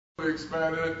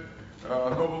Expanded it.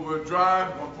 Noblewood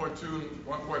Drive,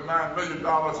 $1.9 million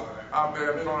out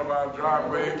there in front of our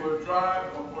driveway. Noblewood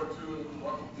Drive,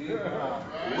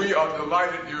 1.2. We are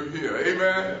delighted you're here.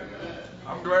 Amen.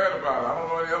 I'm glad about it. I don't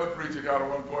know any other preacher got a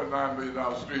 $1.9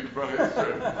 million street in front of his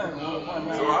church.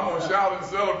 So I'm going to shout and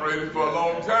celebrate it for a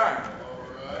long time.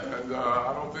 And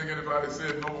I don't think anybody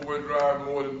said Noblewood Drive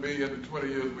more than me in the 20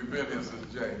 years we've been here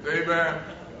since James. Amen.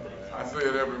 I say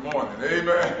it every morning.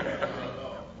 Amen.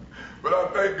 But I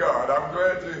thank God. I'm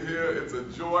glad you're here. It's a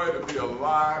joy to be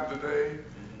alive today.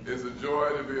 It's a joy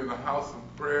to be in the house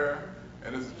of prayer.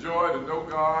 And it's a joy to know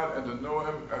God and to know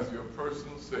Him as your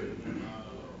personal Savior.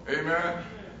 Amen.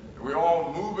 We're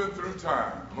all moving through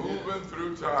time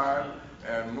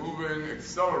and moving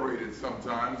accelerated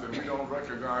sometimes, and we don't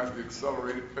recognize the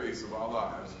accelerated pace of our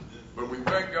lives. But we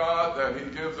thank God that He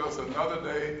gives us another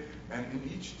day, and in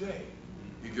each day,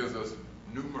 He gives us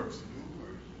new mercy.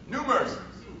 New mercies.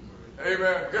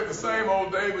 Amen. We get the same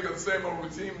old day, we get the same old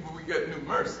routine, but we get new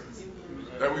mercies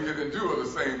that we can endure the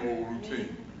same old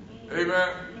routine. Amen.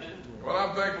 Well,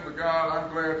 I'm thankful to God. I'm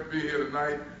glad to be here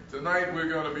tonight. Tonight we're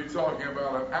going to be talking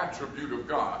about an attribute of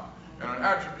God. And an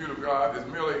attribute of God is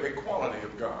merely a quality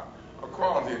of God. A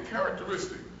quality, a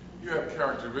characteristic. You have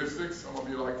characteristics. Some of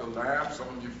you like to laugh. Some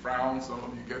of you frown. Some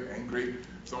of you get angry.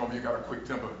 Some of you got a quick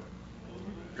temper.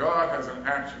 God has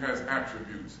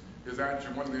attributes.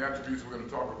 One of the attributes we're going to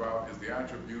talk about is the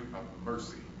attribute of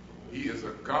mercy. He is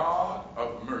a God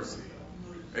of mercy.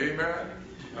 Amen.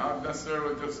 Not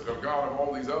necessarily just a God of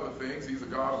all these other things. He's a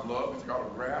God of love. He's a God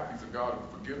of wrath. He's a God of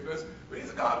forgiveness. But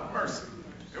He's a God of mercy.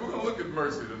 And we're going to look at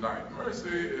mercy tonight. Mercy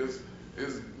is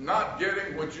not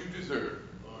getting what you deserve.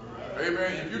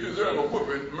 Amen. If you deserve a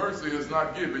whooping, mercy is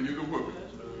not giving you the whooping.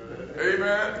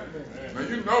 Amen. Now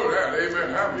you know that. Amen.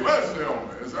 Have mercy on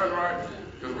me. Is that right?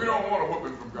 Because we don't want a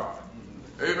whooping from God.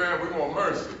 Amen. We want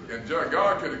mercy. And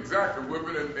God can exact a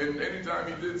whooping, and anytime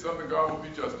He did something, God will be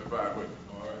justified with it.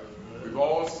 We've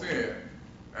all sinned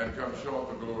and come short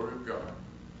of the glory of God.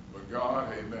 But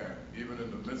God, amen, even in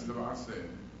the midst of our sin,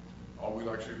 all we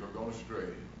like sheep have gone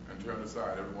astray and turned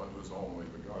aside everyone to his own way.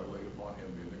 But God laid upon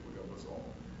Him the iniquity of us all.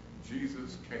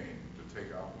 Jesus came to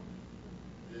take our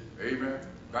whooping. Amen.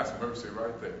 That's mercy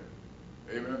right there.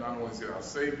 Amen. Not only is He our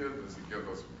Savior, does He give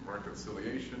us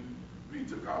reconciliation, but He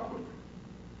took our whooping.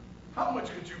 How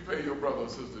much could you pay your brother or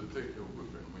sister to take your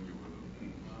whooping when you were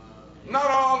little?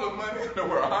 Not all the money in the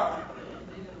world. Huh?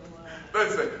 They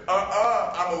say,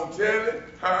 I'm going to tell it.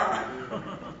 Huh?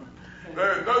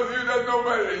 There's no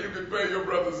money that you could pay your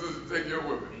brother or sister to take your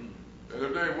whooping. And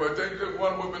if they would take just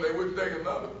one whooping, they wouldn't take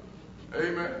another.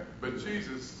 Amen. But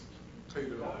Jesus paid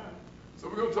it all. So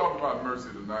we're going to talk about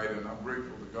mercy tonight, and I'm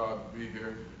grateful to God to be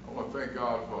here. I want to thank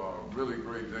God for a really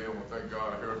great day. I want to thank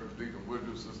God. I heard from Deacon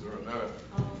Woodruff, Sister Arnetta,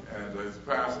 and his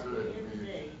pastor.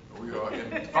 And we are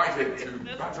invited to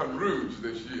Baton Rouge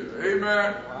this year.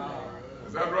 Amen. Wow.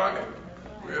 Is that right?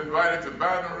 We're invited to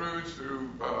Baton Rouge to,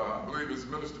 I believe it's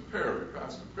Minister Perry,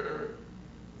 Pastor Perry,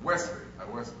 Wesley.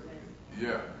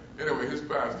 Yeah. Anyway, his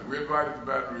pastor. We're invited to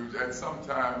Baton Rouge at some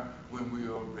time when we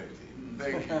are ready.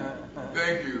 Thank you.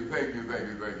 Thank you.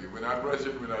 We're not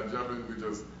rushing, we're not jumping, we're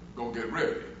just going to get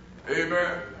ready.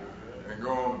 Amen. And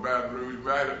go on to Baton Rouge. We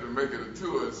might have to make it a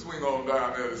tour and swing on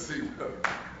down there to see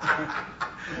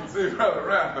Brother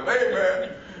Randall.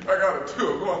 Amen. I got a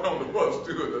tour going on the bus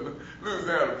tour, the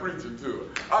Louisiana preaching tour.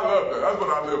 I love that. That's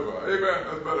what I live for. Amen.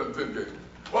 That's better than 10K.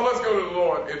 Well, let's go to the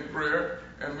Lord in prayer,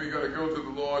 and we're going to go to the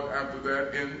Lord after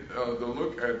that in the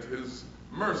look at His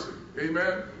mercy.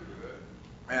 Amen.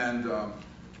 And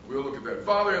we'll look at that.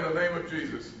 Father, in the name of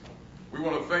Jesus, we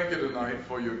want to thank You tonight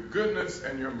for Your goodness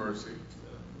and Your mercy.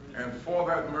 And for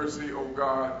that mercy, oh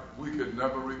God, we could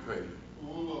never repay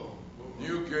You.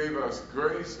 You gave us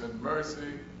grace and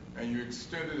mercy, and You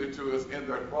extended it to us in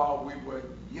that while we were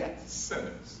yet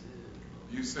sinners,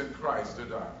 You sent Christ to die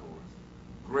for us.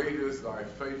 Great is Thy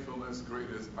faithfulness, great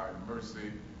is Thy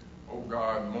mercy. Oh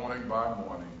God, morning by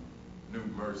morning, new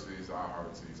mercies our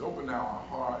heart sees. Open now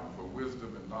our heart for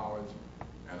wisdom and knowledge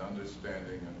and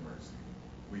understanding and mercy.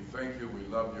 We thank You, we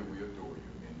love You, we adore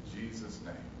You. In Jesus'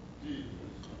 name.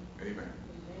 Amen.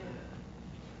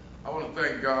 I want to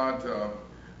thank God.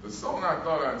 The song I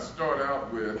thought I'd start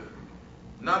out with,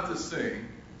 not to sing,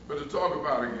 but to talk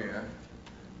about again,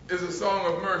 is a song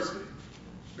of mercy.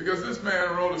 Because this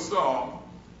man wrote a song,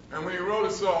 and when he wrote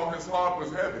a song, his heart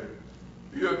was heavy.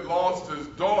 He had lost his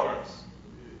daughters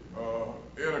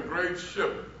in a great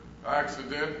ship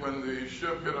accident when the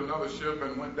ship hit another ship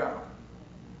and went down.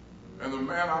 And the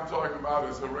man I'm talking about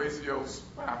is Horatio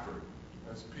Spafford.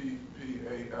 That's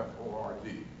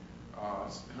P-A-F-O-R-D.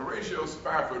 Horatio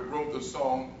Spafford wrote the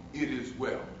song, It Is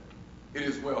Well. It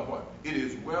is well what? It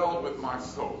is well with my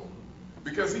soul.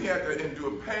 Because he had to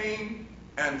endure pain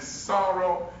and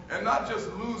sorrow, and not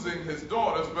just losing his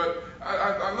daughters, but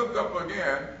I looked up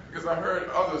again because I heard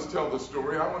others tell the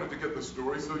story. I wanted to get the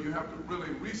story, so you have to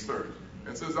really research.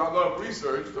 And since I love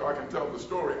research, so I can tell the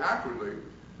story accurately,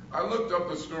 I looked up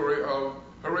the story of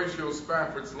Horatio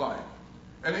Spafford's life.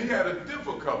 And he had a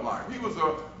difficult life. He was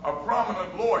a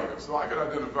prominent lawyer, so I could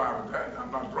identify with that.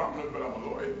 I'm not prominent, but I'm a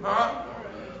lawyer. Huh?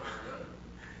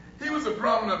 He was a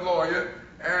prominent lawyer,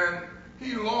 and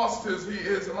he lost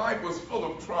his life was full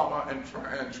of trauma and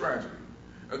tragedy.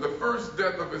 The first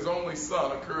death of his only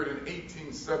son occurred in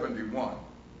 1871,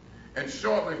 and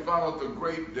shortly followed the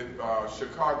great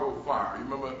Chicago fire. You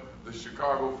remember the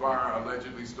Chicago fire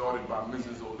allegedly started by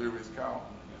Mrs. O'Leary's cow?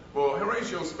 Well,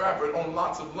 Horatio Spafford owned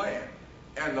lots of land,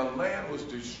 and the land was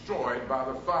destroyed by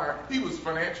the fire. He was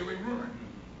financially ruined.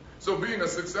 So being a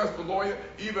successful lawyer,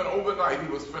 even overnight, he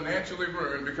was financially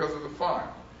ruined because of the fire.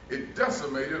 It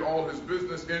decimated all his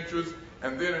business interests,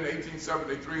 and then in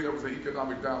 1873, there was an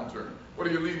economic downturn. What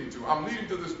are you leading to? I'm leading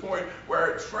to this point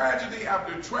where tragedy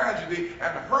after tragedy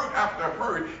and hurt after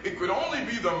hurt, it could only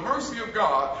be the mercy of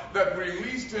God that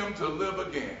released him to live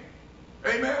again.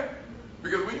 Amen?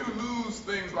 Because when you lose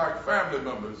things like family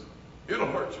members, it'll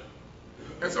hurt you.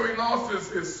 And so he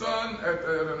lost his son at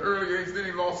an early age. Then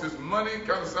he lost his money.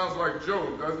 Kind of sounds like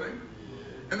Job, doesn't he?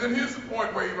 And then here's the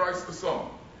point where he writes the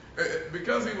song.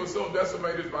 Because he was so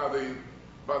decimated by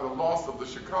the loss of the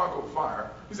Chicago fire,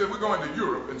 he said, we're going to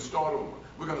Europe and start over.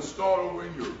 We're going to start over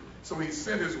in Europe. So he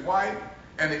sent his wife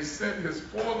and he sent his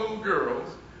 4 little girls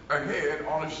ahead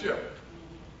on a ship.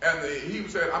 And he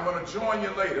said, I'm going to join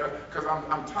you later because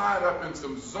I'm tied up in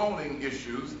some zoning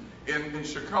issues in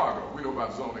Chicago. We know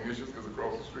about zoning issues because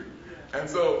across the street. And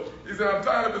so he said, I'm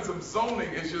tied up in some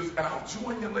zoning issues and I'll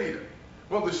join you later.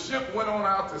 Well, the ship went on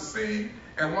out to sea,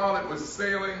 and while it was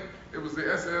sailing, it was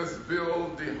the SS Ville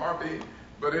de Harpy,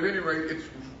 but at any rate,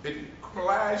 it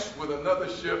clashed with another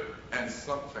ship and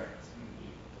sunk fast.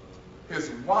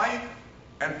 His wife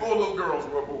and 4 little girls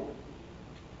were aboard.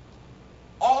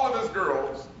 All of his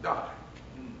girls died.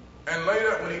 And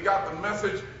later, when he got the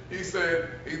message, he said,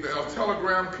 a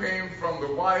telegram came from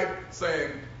the wife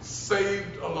saying,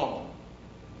 saved alone.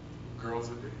 Girls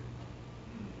are dead.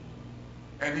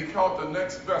 And he caught the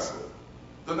next vessel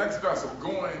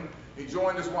going. He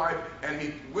joined his wife, and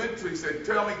he said,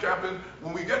 tell me, Captain,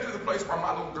 when we get to the place where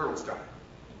my little girls died,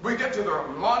 we get to the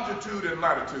longitude and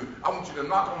latitude, I want you to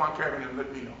knock on my cabin and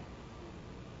let me know.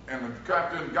 And the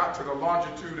captain got to the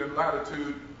longitude and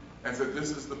latitude and said,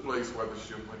 this is the place where the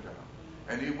ship went down.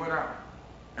 And he went out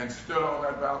and stood on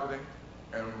that balcony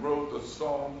and wrote the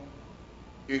song,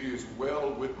 It Is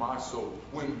Well With My Soul.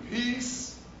 When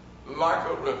peace like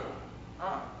a river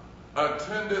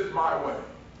attendeth my way,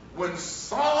 when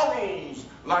sorrows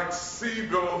like sea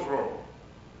billows roll,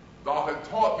 thou hast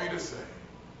taught me to say,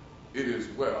 it is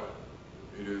well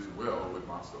with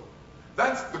my soul.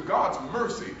 That's the God's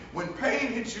mercy. When pain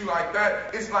hits you like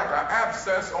that, it's like an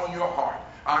abscess on your heart.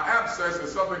 An abscess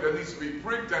is something that needs to be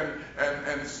pricked and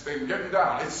getting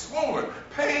down. It's swollen.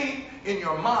 Pain in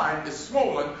your mind is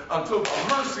swollen until the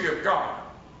mercy of God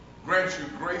grants you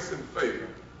grace and favor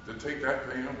to take that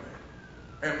pain away.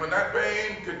 And when that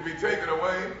pain could be taken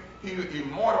away, he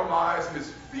immortalized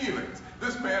his feelings.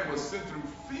 This man was sent through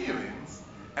feelings,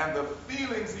 and the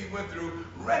feelings he went through,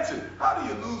 wretched. How do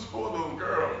you lose 4 little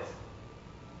girls?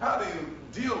 How do you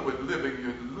deal with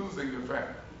losing your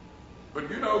family?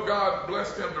 But you know, God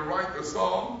blessed him to write the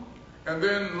song, and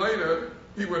then later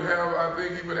he would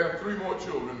have 3 more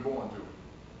children born to him.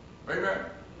 Amen.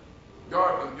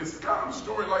 God, it's kind of a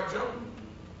story like Job,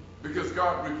 because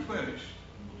God replenished,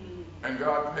 and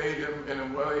God paid him in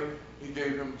a way. He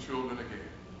gave him children again.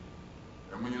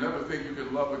 And when you never think you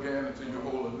can love again until you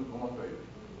hold a newborn baby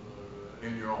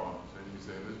in your arms, and you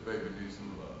say, this baby needs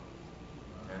some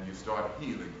love, and you start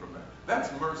healing from that.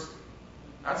 That's mercy.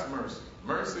 That's mercy.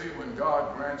 Mercy when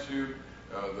God grants you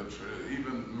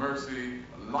even mercy,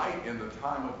 light in the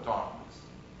time of darkness.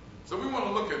 So we want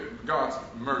to look at God's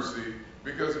mercy,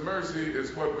 because mercy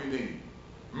is what we need.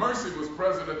 Mercy was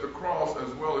present at the cross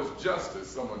as well as justice,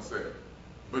 someone said.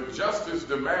 But justice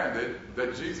demanded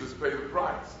that Jesus pay the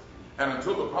price. And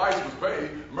until the price was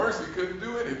paid, mercy couldn't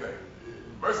do anything.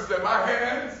 Mercy said, my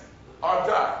hands are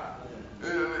tied.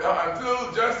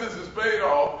 Until justice is paid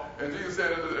off, and Jesus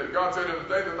said, God said, in the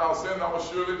day that thou sin, thou wilt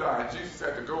surely die. And Jesus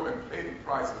had to go and pay the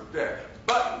price of death.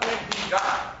 But when he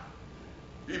died,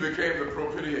 he became the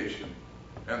propitiation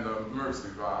and the mercy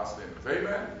for our sins.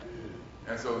 Amen?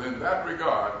 And so in that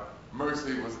regard,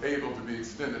 mercy was able to be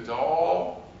extended to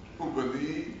all who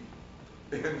believe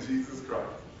in Jesus Christ.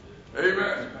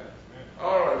 Amen.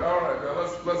 All right. Now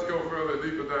let's go further,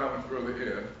 deeper down and further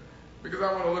in, because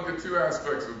I want to look at two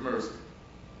aspects of mercy.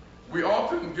 We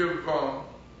often give,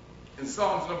 in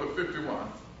Psalms number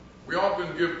 51, we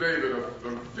often give David a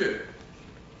fit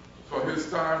for his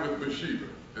time with Bathsheba.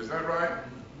 Is that right?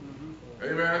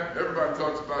 Amen. Everybody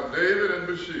talks about David and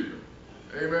Bathsheba.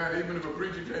 Amen. Even if a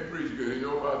preacher can't preach good, he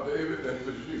knows about David and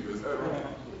Bathsheba. Is that right?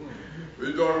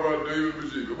 We talk about David and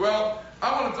Bathsheba. Well,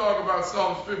 I want to talk about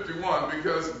Psalms 51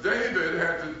 because David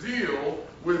had to deal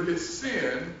with his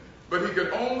sin, but he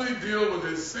could only deal with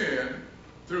his sin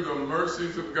through the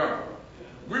mercies of God.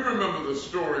 We remember the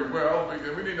story well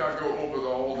because we need not go over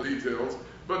all the details,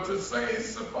 but to say,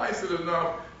 suffice it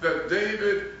enough that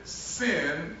David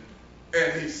sinned,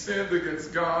 and he sinned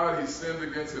against God, he sinned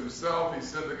against himself, he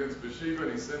sinned against Bathsheba,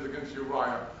 and he sinned against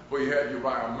Uriah, for he had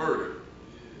Uriah murdered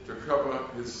to cover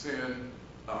his sin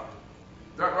up.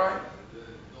 Is that right?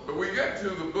 But we get to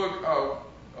the book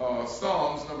of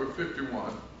Psalms number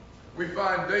 51. We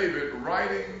find David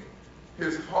writing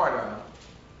his heart out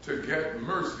to get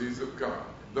mercies of God.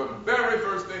 The very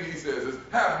first thing he says is,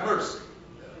 have mercy.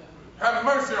 Have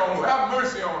mercy on who? Have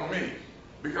mercy on me,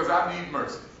 because I need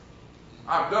mercy.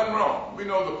 I've done wrong. We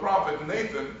know the prophet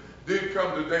Nathan did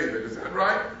come to David. Is that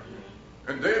right?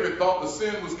 And David thought the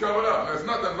sin was covered up. There's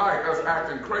nothing like us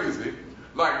acting crazy,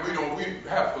 like we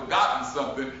have forgotten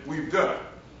something we've done.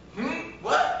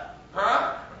 What?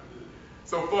 Huh?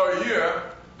 So for a year,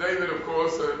 David, of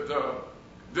course,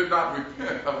 did not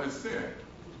repent of his sin.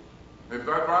 Is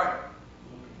that right?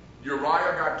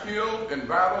 Uriah got killed in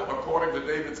battle according to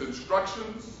David's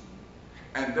instructions.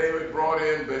 And David brought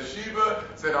in Bathsheba,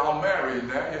 said, I'll marry you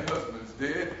now. Your husband's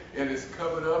dead, and it's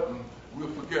covered up, and we'll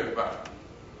forget about it.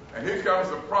 And here comes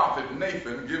the prophet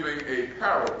Nathan giving a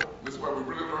parable. This is where we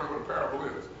really learn what a parable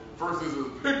is. First is a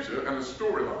picture and a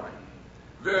storyline.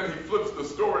 Then he flips the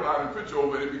storyline and picture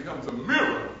over, and it becomes a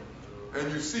mirror.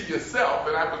 And you see yourself,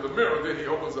 and after the mirror, then he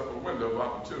opens up a window of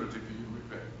opportunity for you to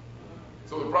repent.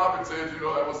 So the prophet says, that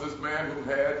was this man who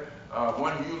had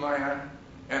one ewe lamb,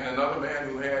 and another man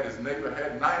who had, his neighbor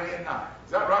had 99.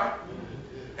 Is that right?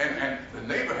 And the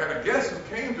neighbor had a guest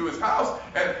who came to his house,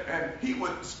 and he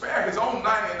would spare his own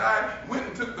 99, went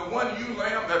and took the one ewe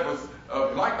lamb that was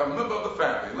like a member of the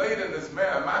family, laid in this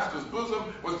master's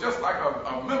bosom, was just like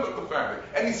a member of the family.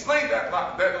 And he slayed that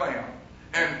lamb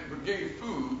and gave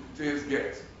food to his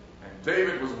guests. And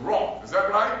David was wrong. Is that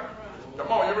right? Come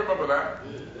on, you remember that?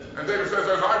 And David says,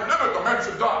 I never the man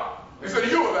should die. He said,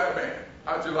 you were that man.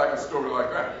 How'd you like a story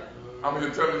like that? I'm here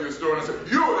telling you a story, and I said,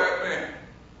 you were that man.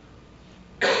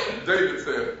 David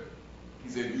said,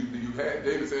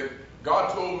 David said,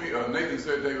 God told me, Nathan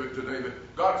said to David,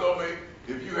 God told me,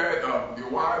 if you had your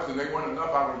wives and they weren't enough,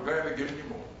 I would gladly give you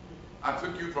more. I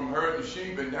took you from herding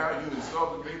sheep, and now you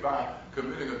insulted me by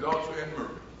committing adultery and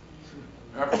murder.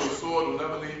 After the sword will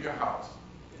never leave your house.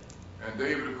 And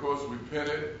David, of course,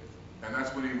 repented, and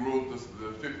that's when he wrote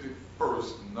the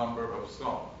 51st number of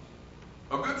Psalms.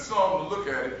 A good psalm to look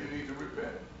at if you need to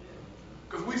repent.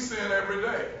 Because we sin every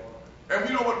day. And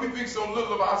you know what? We think so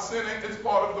little of our sinning, it's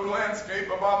part of the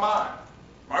landscape of our mind.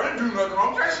 I didn't do nothing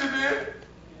wrong. Yes, you did.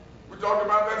 We talked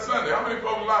about that Sunday. How many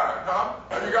folks lied? Huh?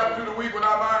 Have you gotten through the week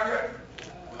without lying yet?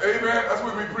 Amen. That's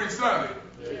what we preach Sunday.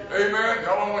 Amen.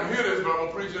 Y'all don't want to hear this, but I'm going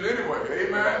to preach it anyway.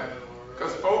 Amen.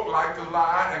 Because folk like to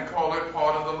lie and call it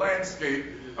part of the landscape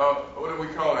of, what do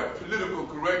we call it? Political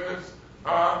correctness.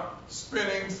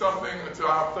 Spinning something to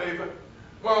our favor.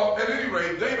 Well, at any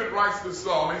rate, David writes this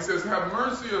psalm. He says, have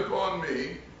mercy upon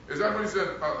me. Is that what he said?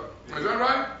 Is that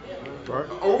right? Right.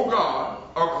 Oh God,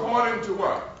 according to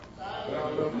what?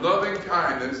 Loving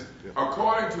kindness,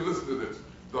 according to, listen to this,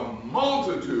 the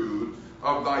multitude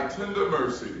of thy tender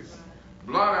mercies,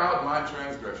 blot out my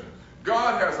transgression.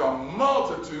 God has a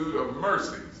multitude of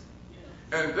mercies.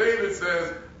 And David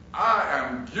says, I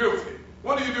am guilty.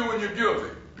 What do you do when you're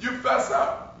guilty? You fess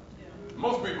up.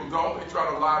 Most people don't. They try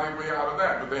to lie their way out of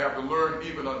that, but they have to learn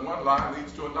even one lie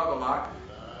leads to another lie,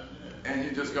 and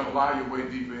you're just going to lie your way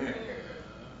deeper in.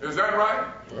 Is that right?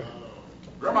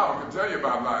 Grandma can tell you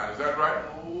about lying. Is that right?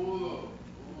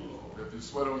 If you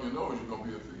sweat on your nose, you're going to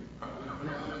be a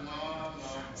thief.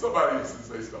 Somebody used to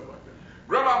say stuff like that.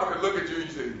 Grandma can look at you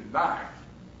and say, lie.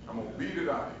 I'm going to beat it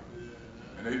out of you.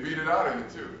 And they beat it out of you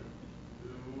too.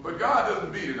 But God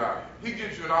doesn't beat it out of you. He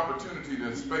gives you an opportunity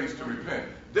and space to repent.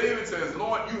 David says,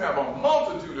 Lord, you have a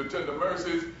multitude of tender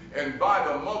mercies, and by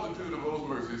the multitude of those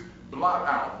mercies, blot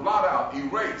out,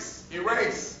 erase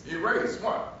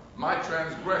what? My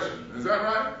transgression. Is that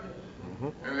right? Mm-hmm.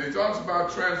 And he talks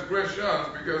about transgressions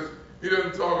because he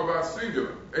doesn't talk about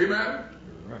singular. Amen?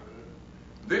 Right.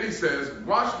 Then he says,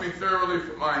 wash me thoroughly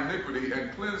from my iniquity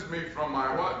and cleanse me from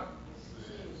my what?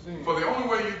 For the only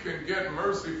way you can get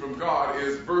mercy from God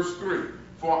is verse 3.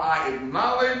 For I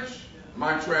acknowledge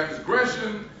my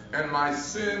transgression and my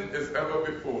sin is ever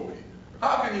before me.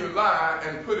 How can you lie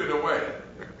and put it away?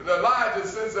 The lie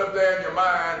just sits up there in your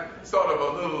mind, sort of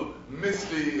a little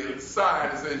misty sign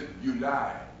that says, you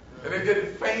lied. And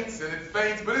it faints,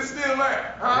 but it's still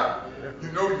there. Huh?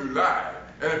 You know you lied.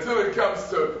 And until it comes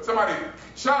to somebody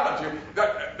challenge you,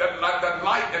 that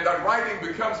light and that writing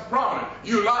becomes prominent.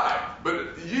 You lied.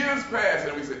 But years pass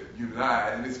and we say, you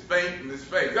lied. And it's faint and it's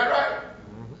faint. Is that right?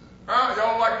 Huh?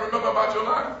 Y'all like to remember about your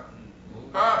life?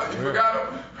 Huh? You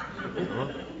forgot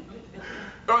them?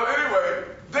 But anyway,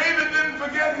 David didn't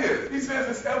forget his. He says,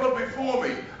 it's ever before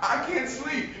me. I can't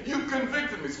sleep. You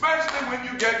convicted me, especially when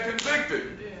you get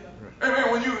convicted.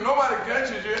 Amen. When nobody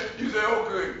catches you, you say,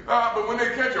 okay. But when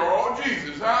they catch you, oh,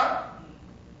 Jesus, huh?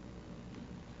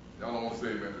 Y'all don't want to say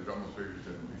amen, because I'm going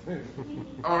to say it.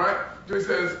 All right. So he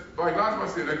says, I acknowledge my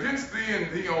sin. Against thee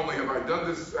and thee only have I done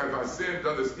this, have I sinned,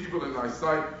 done this evil in thy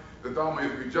sight, that thou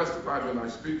mayest be justified when thou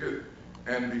speakest,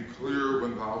 and be clear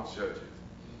when thou judgest.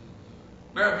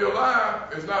 Now, if your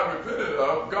life is not repented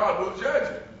of, God will judge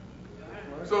it.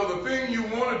 So the thing you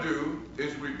want to do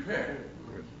is repent.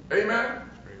 Amen?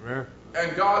 Amen.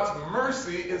 And God's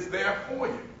mercy is there for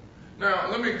you. Now,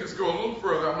 let me just go a little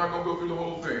further. I'm not going to go through the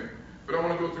whole thing, but I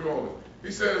want to go through all of it.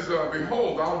 He says,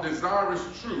 behold, thou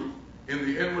desirest truth in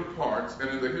the inward parts, and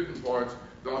in the hidden parts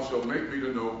thou shalt make me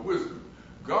to know wisdom.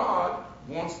 God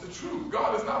wants the truth.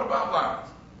 God is not about lies.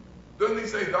 Doesn't he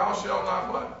say, thou shalt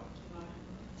not what?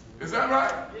 Is that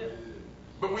right? Yeah.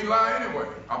 But we lie anyway.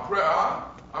 I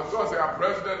was going to say our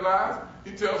president lies.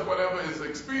 He tells whatever is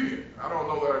expedient. I don't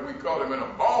know that we call him in a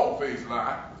bald-faced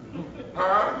lie.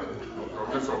 Huh?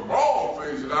 If it's a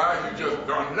bald-faced lie, you just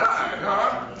done lied,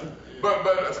 huh? But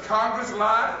as Congress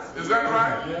lies, is that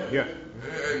right? Yeah.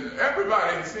 And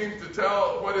everybody seems to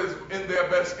tell what is in their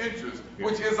best interest,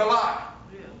 which is a lie.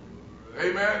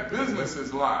 Amen?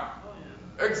 Businesses lie.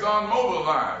 ExxonMobil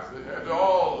lies. They had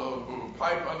all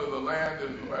pipe under the land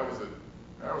in, where was it,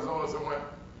 Arizona somewhere,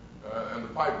 and the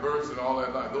pipe burst and all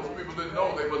that. Those people didn't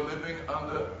know they were living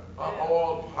under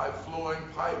all pipe, flowing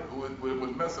pipe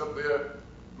would mess up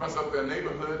their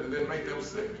neighborhood and then make them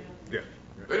sick. Yeah.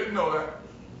 They didn't know that.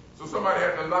 So somebody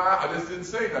had to lie. I just didn't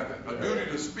say nothing. A duty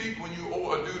to speak when you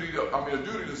owe a duty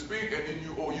to speak, and then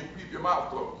you keep your mouth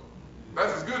closed.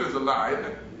 That's as good as a lie, isn't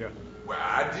it? Yeah. Well,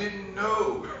 I didn't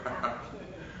know.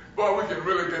 Boy, we can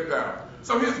really get down.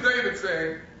 So here's David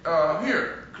saying,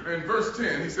 here, in verse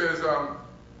 10, he says,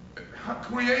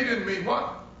 create in me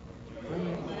what?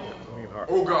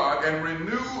 O God, and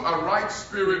renew a right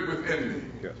spirit within me.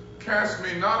 Yes. Cast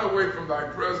me not away from thy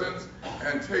presence,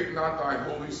 and take not thy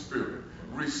Holy Spirit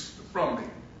from me.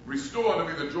 Restore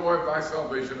unto me the joy of thy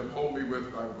salvation, and hold me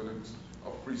with thy willingness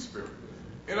of free spirit.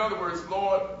 In other words,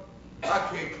 Lord, I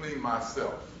can't clean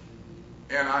myself.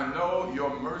 And I know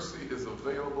your mercy is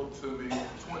available to me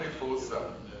 24/7.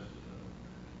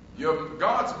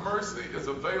 God's mercy is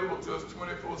available to us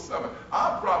 24/7.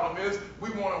 Our problem is we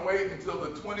want to wait until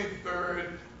the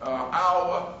 23rd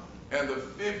hour and the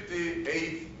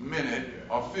 58th minute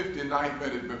or 59th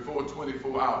minute before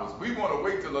 24 hours. We want to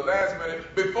wait till the last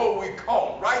minute before we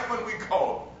call, right when we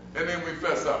call, and then we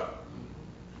fess up.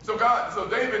 So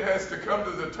David has to come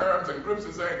to the terms and grips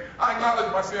and say, I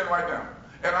acknowledge my sin right now.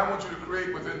 And I want you to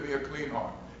create within me a clean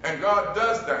heart. And God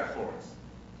does that for us.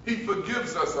 He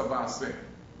forgives us of our sin.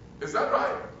 Is that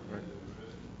right?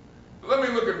 Let me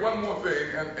look at one more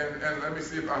thing, and let me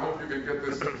see if I hope you can get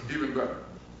this even better.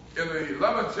 In the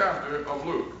 11th chapter of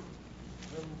Luke,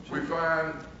 we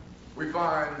find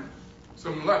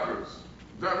some lepers.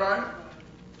 Is that right?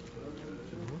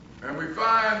 And we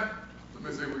find, let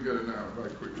me see if we get it now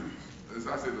right quickly. As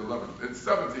I said, the 11th. It's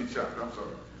 17th chapter, I'm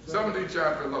sorry. 17th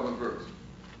chapter, 11th verse.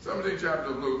 17th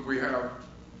chapter of Luke, we have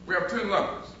 10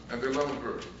 lepers at the 11th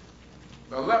verse.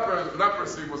 Now,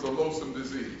 leprosy was a loathsome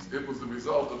disease. It was the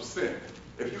result of sin.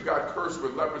 If you got cursed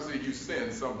with leprosy, you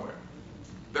sinned somewhere.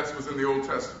 That was in the Old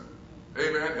Testament.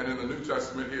 Amen? And in the New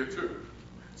Testament here too.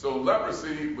 So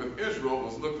leprosy with Israel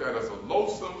was looked at as a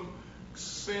loathsome,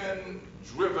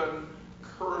 sin-driven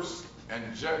curse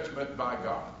and judgment by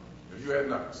God. If you had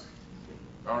leprosy.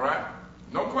 All right?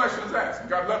 No questions asked. You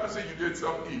got leprosy, you did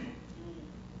something evil.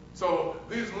 So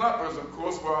these lepers, of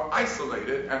course, were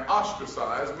isolated and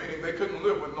ostracized, meaning they couldn't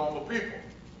live with normal people.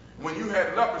 When you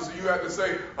had leprosy, you had to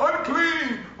say,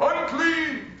 unclean,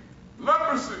 unclean,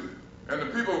 leprosy. And the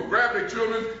people would grab their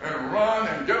children and run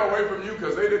and get away from you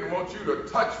because they didn't want you to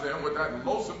touch them with that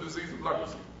loathsome disease of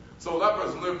leprosy. So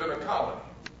lepers lived in a colony.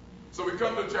 So we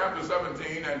come to chapter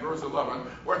 17 and verse 11,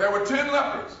 where there were 10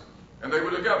 lepers. And they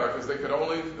were together because they could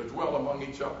only dwell among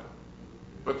each other.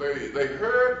 But they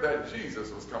heard that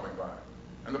Jesus was coming by.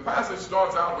 And the passage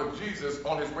starts out with Jesus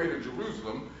on his way to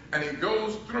Jerusalem, and he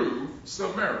goes through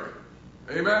Samaria.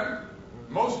 Amen?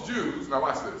 Most Jews, now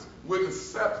watch this, wouldn't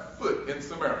set foot in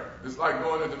Samaria. It's like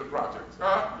going into the projects.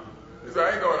 Huh? He said,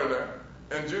 I ain't going to there.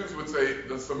 And Jews would say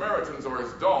the Samaritans are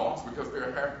as dogs because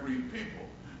they're half-breed people.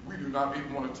 We do not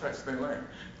even want to touch their land.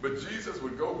 But Jesus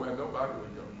would go where nobody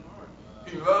would go.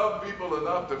 He loved people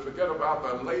enough to forget about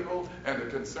the label and to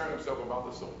concern himself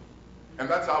about the soul. And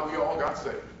that's how we all got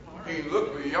saved. He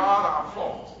looked beyond our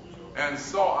faults and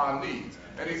saw our needs.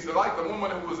 And he said, like the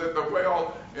woman who was at the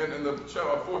well in the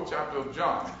 4th chapter of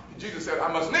John, Jesus said,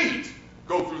 I must needs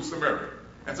go through Samaria.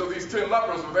 And so these 10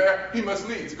 lepers were there. He must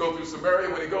needs go through Samaria.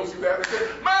 When he goes through there, they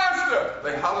said, Master!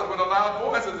 They hollered with a loud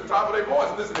voice at the top of their voice.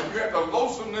 Listen, if you had the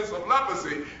loathsomeness of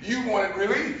leprosy, you wanted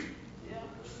relief.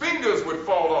 Fingers would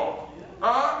fall off.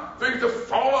 Things just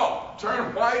fall off,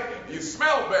 turn white, you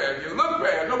smell bad, you look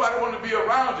bad, nobody wanted to be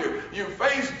around you, your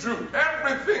face drooped,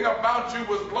 everything about you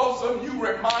was loathsome, you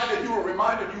were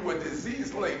reminded you were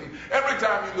disease-laden every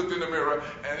time you looked in the mirror,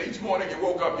 and each morning you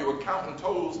woke up, you were counting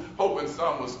toes, hoping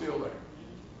some was still there.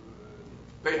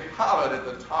 They hollered at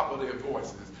the top of their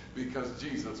voices because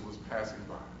Jesus was passing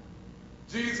by.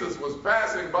 Jesus was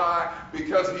passing by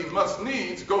because he must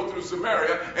needs go through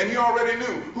Samaria, and he already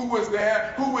knew who was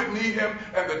there, who would need him,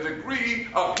 and the degree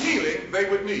of healing they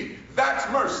would need.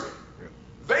 That's mercy.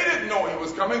 They didn't know he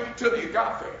was coming till he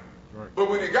got there. Right. But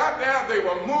when he got there, they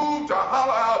were moved to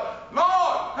holler out,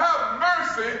 Lord, have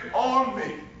mercy on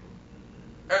me.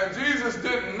 And Jesus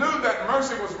knew that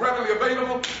mercy was readily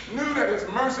available, knew that his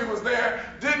mercy was there,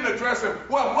 didn't address him.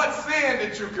 Well, what sin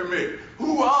did you commit?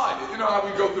 Who are you? You know how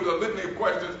we go through the litany of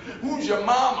questions. Who's your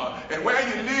mama? And where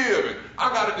you live? And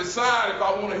I got to decide if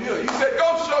I want to heal. He said,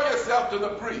 go show yourself to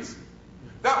the priest.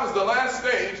 That was the last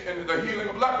stage in the healing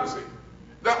of leprosy.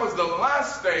 That was the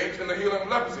last stage in the healing of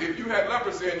leprosy. If you had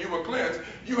leprosy and you were cleansed,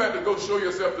 you had to go show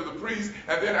yourself to the priest,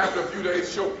 and then after a few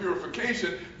days show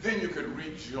purification, then you could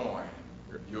rejoin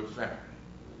your family.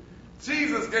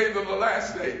 Jesus gave them the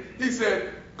last stage. He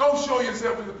said, go show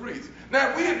yourself to the priest. Now,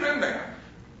 if we had been there,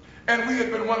 and we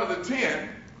had been one of the 10,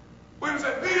 we would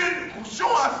say, we didn't show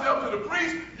ourselves to the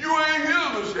priest, you ain't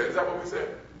healed us yet. Is that what we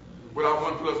said? Without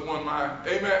 1 + 1 mind.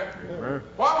 Amen? Amen.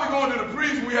 Why are we going to the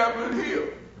priest when we haven't been healed?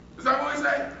 Is that what we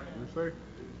say?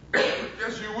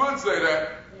 Yes, you would say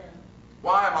that. Yeah.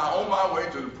 Why am I on my way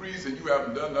to the priest and you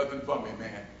haven't done nothing for me,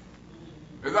 man?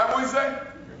 Is that what we say?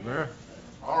 Amen.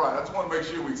 All right, I just want to make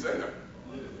sure we say that.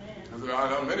 Because I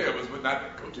know many of us would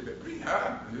not go to the priest,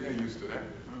 huh? You ain't used to that.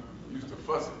 Used to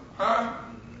fussing, huh?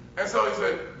 And so he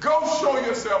said, go show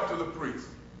yourself to the priest.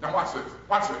 Now watch this.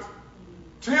 Watch this.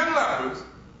 10 lepers,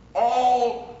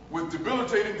 all with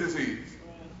debilitating disease,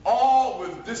 all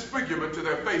with disfigurement to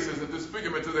their faces and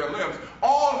disfigurement to their limbs,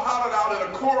 all hollered out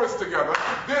in a chorus together.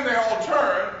 Then they all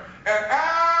turned, and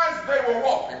as they were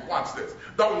walking, watch this,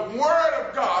 the word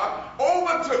of God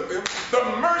overtook them,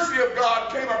 the mercy of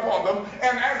God came upon them,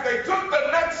 and as they took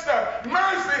the next step,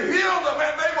 mercy healed them,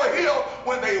 and they were healed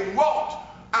when they walked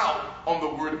out on the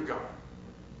word of God.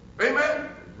 Amen?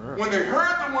 Amen. When they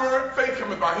heard the word, faith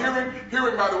cometh by hearing,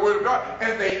 hearing by the word of God,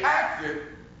 and they acted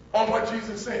on what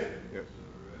Jesus said. Yes.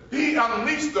 He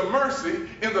unleashed the mercy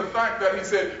in the fact that he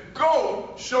said,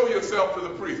 go show yourself to the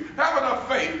priest. Have enough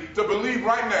faith to believe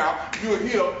right now you're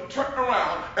healed. Turn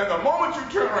around, and the moment you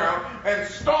turn around and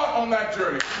start on that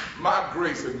journey, my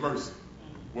grace and mercy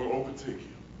will overtake you.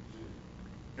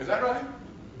 Is that right?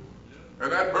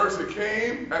 And that mercy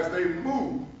came as they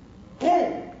moved,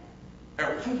 boom,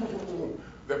 and boom,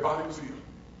 their body was healed.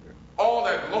 All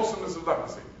that loathsomeness of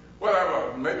leprosy,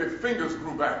 whatever, maybe fingers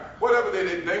grew back, whatever they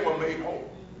did, they were made whole.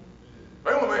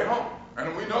 They were made whole.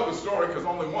 And we know the story because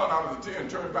only 1 out of the 10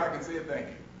 turned back and said thank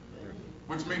you.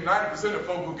 Which means 90% of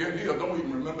folk who get healed don't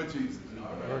even remember Jesus.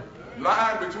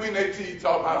 Lying between their teeth,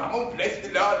 talking about, I'm going to bless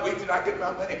the Lord, wait till I get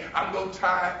my money. I'm going to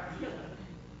tithe.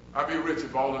 I'd be rich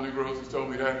if all the Negroes who told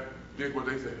me that did what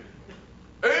they said.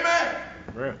 Amen.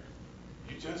 Amen.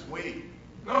 You just wait.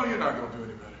 No, you're not going to do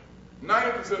any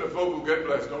better. 90% of folk who get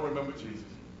blessed don't remember Jesus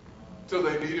till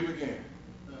they need him again.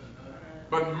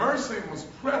 But mercy was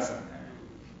present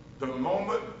the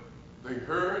moment they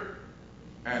heard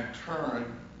and turned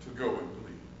to go and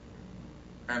believe.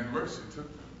 And mercy took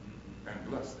them and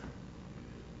blessed them.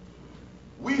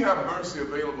 We have mercy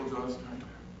available to us right now.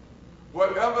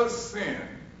 Whatever sin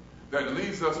that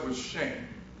leaves us with shame,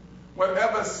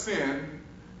 whatever sin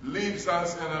leaves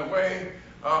us in a way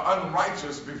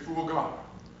unrighteous before God,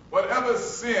 whatever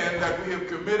sin that we have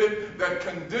committed that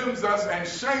condemns us and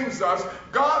shames us,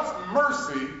 God's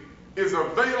mercy is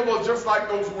available just like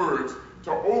those words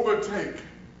to overtake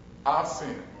our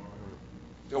sin,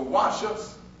 to wash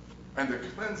us and to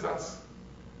cleanse us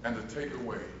and to take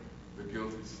away the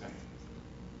guilty stain.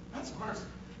 That's mercy.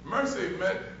 Mercy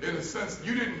meant, in a sense,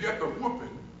 you didn't get the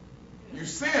whooping. You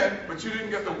sinned, but you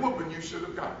didn't get the whooping you should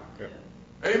have gotten. Yeah.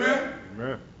 Amen?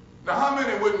 Amen. Now, how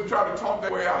many wouldn't try to talk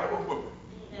their way out of a whooping?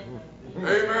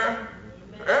 Amen?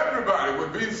 Everybody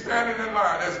would be standing in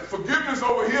line. There's forgiveness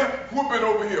over here, whooping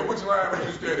over here. Which line are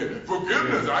you standing in?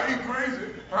 Forgiveness? I ain't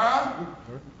crazy. Huh?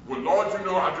 Well, Lord, I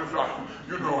just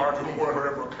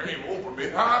whatever came over me.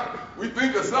 Huh? We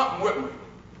think of something, wouldn't we?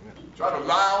 Try to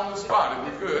lie on the spot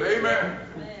if we could. Amen?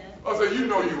 I say, you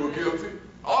know you were guilty.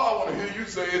 All I want to hear you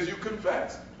say is you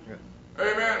confess.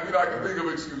 Amen. We like to think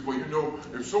of excuses. Well,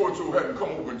 if so-and-so hadn't come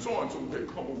over and so-and-so had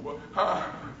come over. Huh?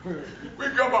 We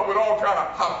come up with all kind of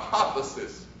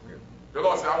hypotheses. The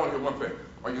Lord said, I want to hear one thing.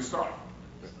 Are you sorry?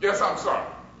 Yes, I'm sorry.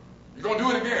 You going to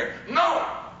do it again? No.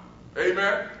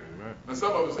 Amen. And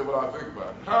some of us say, well, I think about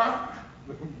it. Huh?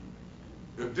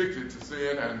 Addicted to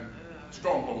sin and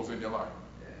strongholds in your life.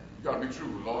 You got to be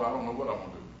true. Lord, I don't know what I'm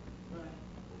going to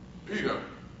do. Peter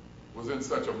was in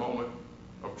such a moment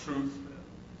of truth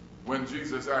when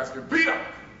Jesus asked him, Peter,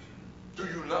 do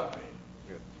you love me?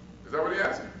 Yeah. Is that what he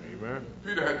asked him? Amen.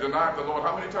 Peter had denied the Lord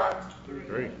how many times?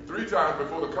 Three times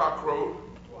before the cock crowed.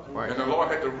 Right. And the Lord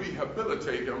had to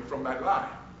rehabilitate him from that lie.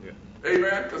 Yeah.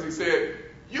 Amen. Because he said,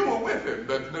 you were with him.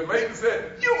 The maiden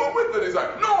said, you were with him. He's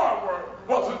like, no, I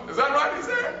wasn't. Is that right? He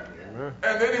said. Amen.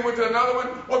 And then he went to another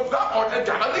one. Well, thou art a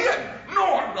Galilean.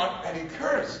 No, I'm not. And he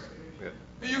cursed. Yeah.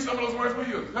 He used some of those words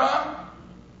we use. Huh?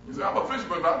 He said, I'm a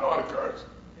fisherman, but I know how to curse.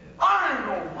 I ain't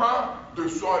no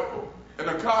disciple. And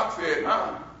the cock said,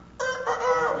 huh?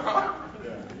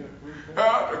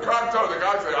 The cock told the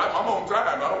guy, said, I'm on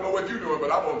time. I don't know what you're doing,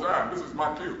 but I'm on time. This is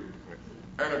my cue.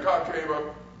 And the cock came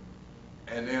up,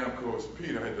 and then, of course,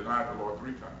 Peter had denied the Lord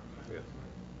 3 times. Yes.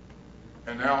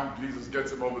 And now Jesus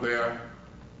gets him over there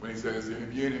when he says,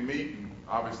 have you any meat? And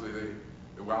obviously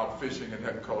they were out fishing and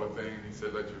hadn't caught a thing. And he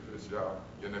said, let your fish out.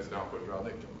 Your net's down for a dry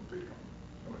lake.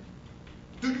 Come on.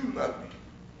 Do you love me?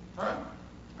 Huh?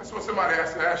 That's what somebody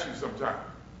has to ask you sometime.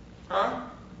 Huh?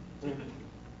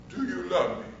 Do you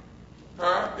love me?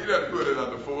 Huh? He doesn't put it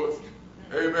under force.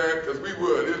 Amen. Because we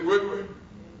would, wouldn't we?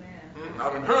 Amen. I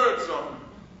done heard something.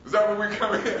 Is that when we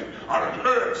come in? I done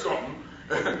heard something.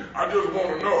 I just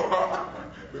want to know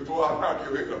before I knock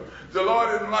your head up. The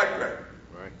Lord didn't like that.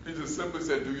 Right. He just simply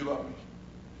said, do you love me?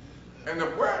 And the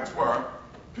words were,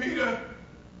 Peter,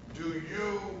 do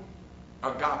you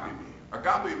agape me?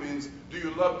 Agape means, do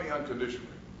you love me unconditionally?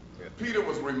 Yeah. Peter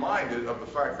was reminded of the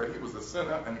fact that he was a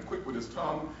sinner and quick with his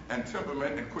tongue and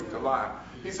temperament and quick to lie.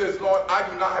 He says, Lord, I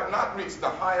have not reached the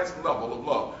highest level of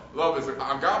love. Love is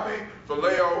agape,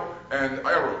 phileo, and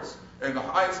eros. And the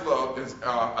highest love is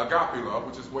agape love,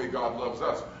 which is the way God loves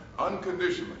us,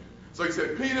 unconditionally. So he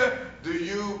said, Peter, do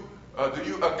you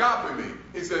agape me?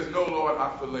 He says, no, Lord,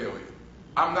 I phileo you.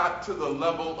 I'm not to the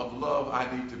level of love I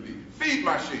need to be. Feed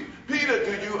my sheep. Peter,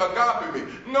 do you agape me?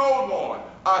 No, Lord,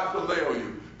 I phileo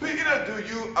you. Peter, do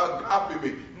you agape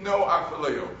me? No, I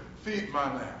phileo. Feed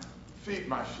my lamb. Feed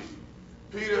my sheep.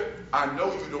 Peter, I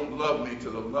know you don't love me to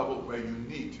the level where you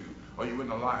need to, or you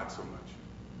wouldn't have lied so much.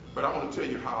 But I want to tell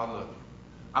you how I love you.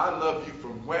 I love you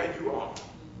from where you are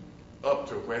up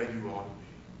to where you ought to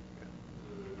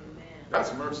be.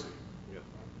 That's mercy.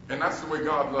 And that's the way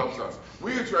God loves us.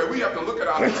 We have to look at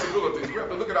our disabilities. We have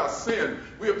to look at our sin.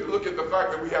 We have to look at the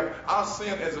fact that we have our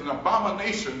sin as an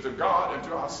abomination to God and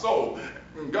to our soul.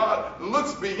 And God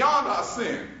looks beyond our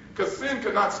sin, because sin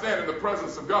cannot stand in the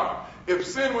presence of God. If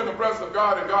sin were in the presence of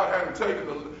God and God hadn't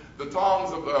taken the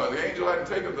tongs of the angel hadn't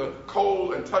taken the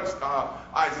coal and touched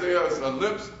Isaiah's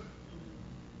lips,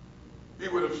 he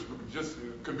would have just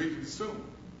could be consumed.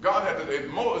 God had to, if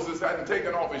Moses hadn't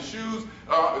taken off his shoes,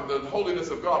 the holiness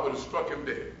of God would have struck him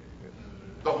dead.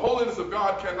 The holiness of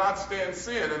God cannot stand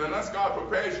sin, and unless God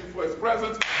prepares you for his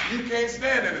presence, you can't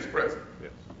stand in his presence.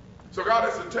 Yes. So God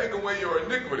has to take away your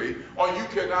iniquity, or you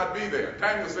cannot be there.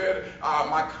 Daniel said,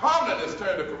 my countenance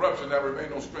turned to corruption, there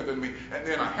remained no strength in me, and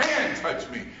then a hand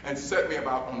touched me and set me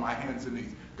about on my hands and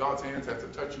knees. God's hands have to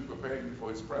touch you, prepare you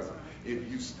for his presence. If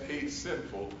you stay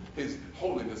sinful, his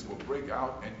holiness will break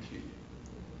out and kill you.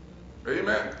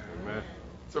 Amen. Amen.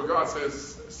 So God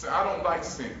says, I don't like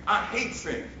sin. I hate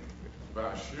sin. But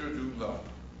I sure do love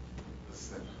the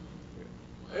sinner.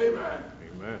 Amen.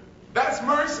 Amen. That's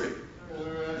mercy.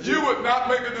 Amen. You would not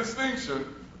make a distinction.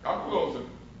 I'm closing.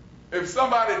 If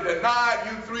somebody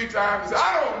denied you 3 times and said,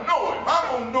 I don't know him. I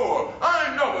don't know her. I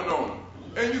ain't never known him.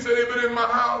 And you said they've been in my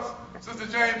house, Sister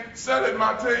Jane, sat at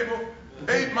my table,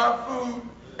 ate my food,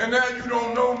 and now you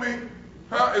don't know me?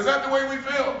 Huh? Is that the way we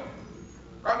feel?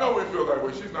 I know we feel that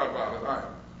way. She's not violent, I am.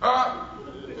 Huh?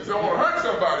 She said, I want to hurt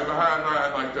somebody behind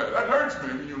lying like that. That hurts me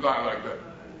when you lie like that.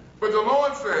 But the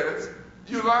Lord says,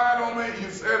 you lied on me,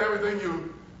 you said everything,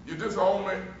 you disowned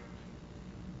me.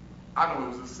 I know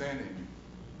it was a sin in you.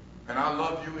 And I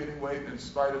love you anyway in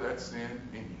spite of that sin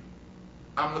in you.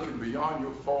 I'm looking beyond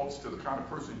your faults to the kind of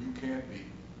person you can be.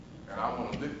 And I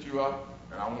want to lift you up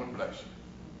and I want to bless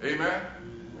you. Amen?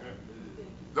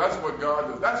 That's what God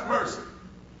does. That's mercy.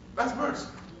 That's mercy.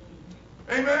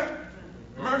 Amen?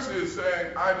 Mercy is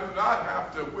saying, I do not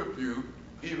have to whip you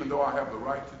even though I have the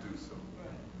right to do so.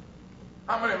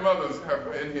 How many mothers have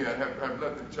in here have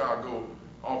let the child go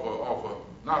off of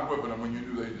not whipping them when you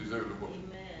knew they deserved a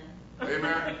whooping? Amen.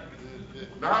 Amen.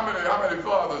 Now how many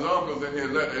fathers, uncles in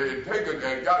here take it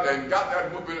and got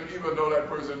that whooping even though that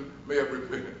person may have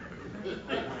repented?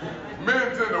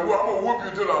 Men tend to, well, I'm gonna whoop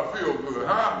you till I feel good,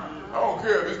 huh? I don't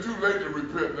care if it's too late to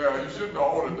repent now. You shouldn't have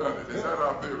ought to done it. Is that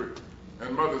our theory?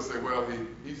 And mothers say, well,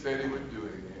 he said he wouldn't do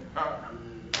it again. Huh?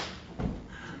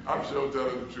 I'm sure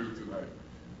telling the truth tonight.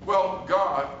 Well,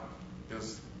 God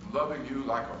is loving you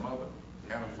like a mother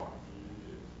and a father.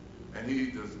 And he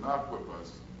does not whip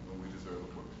us when we deserve a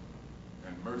whipping.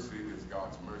 And mercy is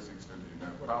God's mercy extended to you.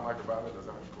 Now, what I like about it is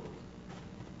I close.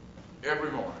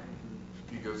 Every morning,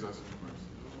 he gives us his mercy.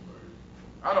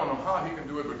 I don't know how he can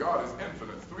do it, but God is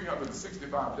infinite.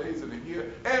 365 days in a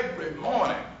year, every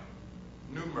morning,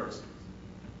 new mercies.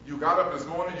 You got up this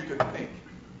morning, you could think.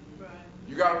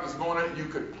 You got up this morning, you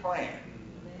could plan.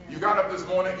 You got up this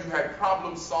morning, you had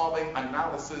problem-solving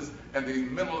analysis and the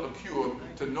mental acuity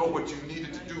to know what you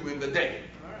needed to do in the day.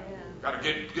 Got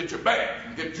to get your bath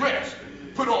and get dressed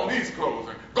and put on these clothes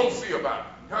and go see about it.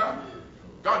 Huh?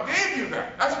 God gave you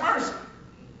that. That's mercy.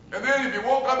 And then if you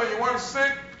woke up and you weren't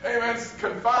sick, amen,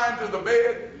 confined to the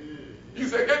bed, you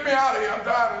say, get me out of here, I'm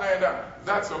tired of laying down.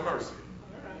 That's a mercy.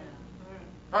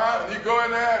 Huh? You go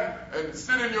in there and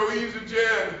sit in your easy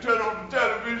chair and turn on the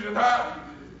television, huh?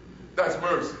 That's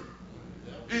mercy.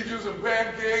 Eat you some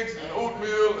pancakes and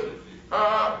oatmeal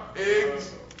and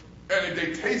eggs, and if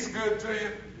they taste good to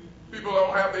you, people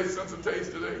don't have their sense of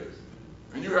taste today.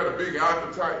 And you had a big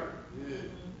appetite,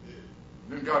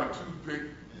 then got a toothpick.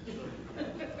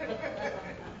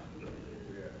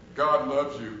 God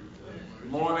loves you.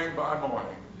 Morning by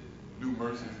morning, new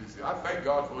mercies you see. I thank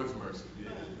God for his mercy.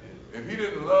 If he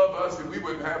didn't love us, we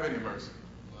wouldn't have any mercy.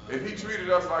 If he treated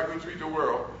us like we treat the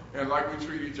world and like we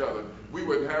treat each other, we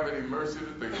wouldn't have any mercy to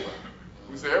think about.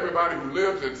 We say everybody who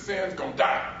lives in sin is going to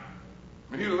die.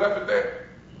 And he'd have left it there.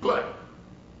 But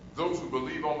those who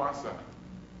believe on my son,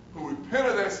 who repent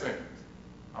of their sins,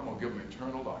 I'm going to give them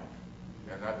eternal life.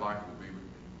 And that life will be with me.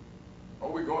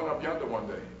 Oh, we're going up yonder one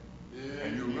day.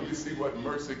 And you'll really see what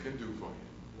mercy can do for you.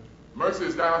 Mercy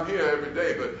is down here every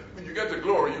day, but when you get to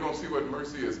glory, you're going to see what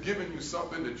mercy is, giving you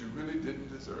something that you really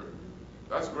didn't deserve.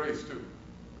 That's grace, too.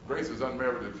 Grace is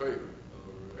unmerited favor.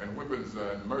 And whippings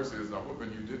and mercy is a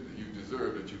whipping you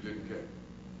deserve that you didn't get.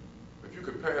 If you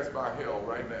could pass by hell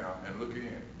right now and look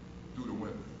in through the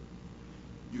window,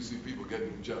 you see people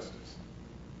getting justice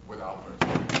without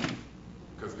mercy.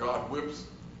 Because God whips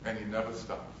and he never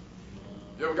stops.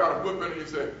 You ever got a whipping and you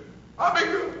say, I'll be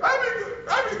good, I'll be good,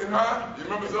 I'll be good, huh? You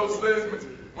remember those statements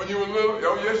when you were little?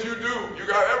 Oh, yes, you do. You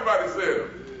got everybody said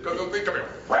them. Because they'll think of it,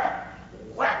 whack,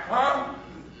 whack, huh?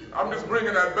 I'm just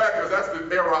bringing that back because that's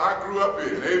the era I grew up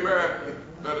in. Amen.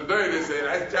 Now today they say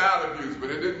that's child abuse, but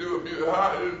it didn't do abuse.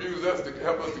 Huh? It didn't abuse us to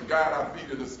help us to guide our feet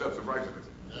in the steps of righteousness.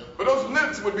 But those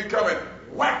lips would be coming,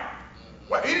 whack.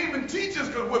 Well, he didn't even teachers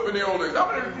could whip in the old days.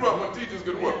 How many grew up when teachers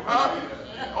could whip? Huh?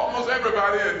 Almost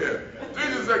everybody in here.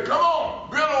 Teachers said, come on,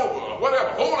 bend over, whatever,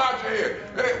 hold out your head.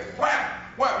 And then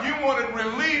whack. Well, you wanted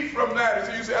relief from that. And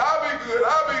so you say, I'll be good,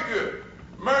 I'll be good.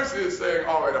 Mercy is saying,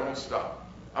 all right, I'm going to stop.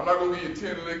 I'm not going to give you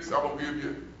 10 licks, I'm going to give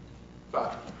you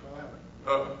 5.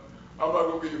 I'm not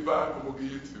going to give you 5, I'm going to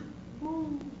give you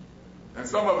 2. And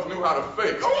some of us knew how to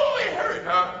fake. Oh, it hurt,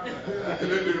 huh?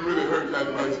 And it didn't really hurt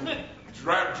that much.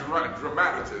 Dramatics,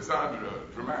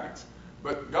 dramatics.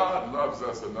 But God loves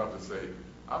us enough to say,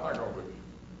 I'm not going to whip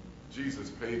you. Jesus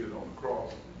paid it on the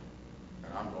cross,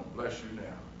 and I'm going to bless you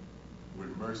now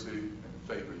with mercy and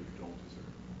favor you don't deserve.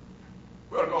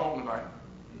 We ought to go home tonight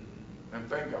and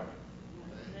thank God.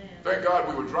 Thank God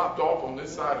we were dropped off on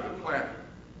this side of the planet.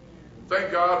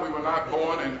 Thank God we were not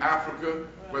born in Africa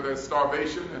where there's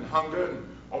starvation and hunger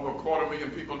and over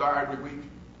 250,000 people die every week.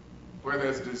 Where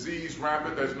there's disease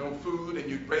rampant, there's no food, and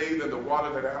you bathe in the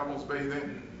water that animals bathe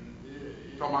in.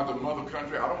 Talking about the mother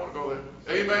country, I don't want to go there.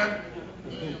 Amen?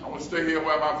 I want to stay here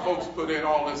where my folks put in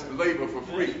all this labor for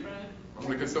free. I'm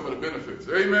going to get some of the benefits.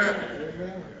 Amen.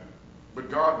 Amen.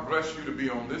 But God bless you to be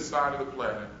on this side of the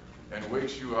planet and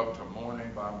wakes you up to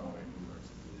morning by morning.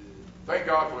 Thank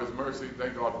God for his mercy.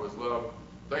 Thank God for his love.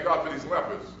 Thank God for these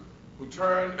lepers who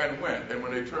turned and went. And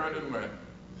when they turned and went,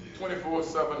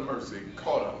 24/7 mercy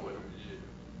caught up with them.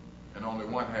 And only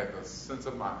one had the sense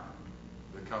of mind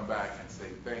to come back and say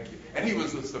thank you. And he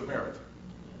was a Samaritan,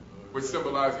 which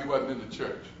symbolized he wasn't in the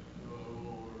church.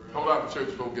 A whole lot of church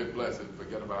folk get blessed and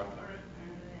forget about it.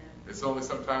 It's only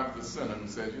sometimes the sinner who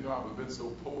says, you know, I've been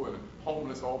so poor and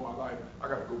homeless all my life. I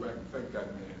got to go back and thank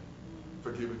that man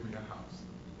for giving me a house.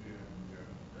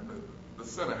 And the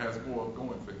sinner has more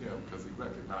going for him because he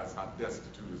recognizes how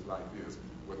destitute his life is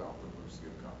without the mercy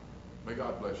of God. May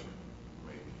God bless you.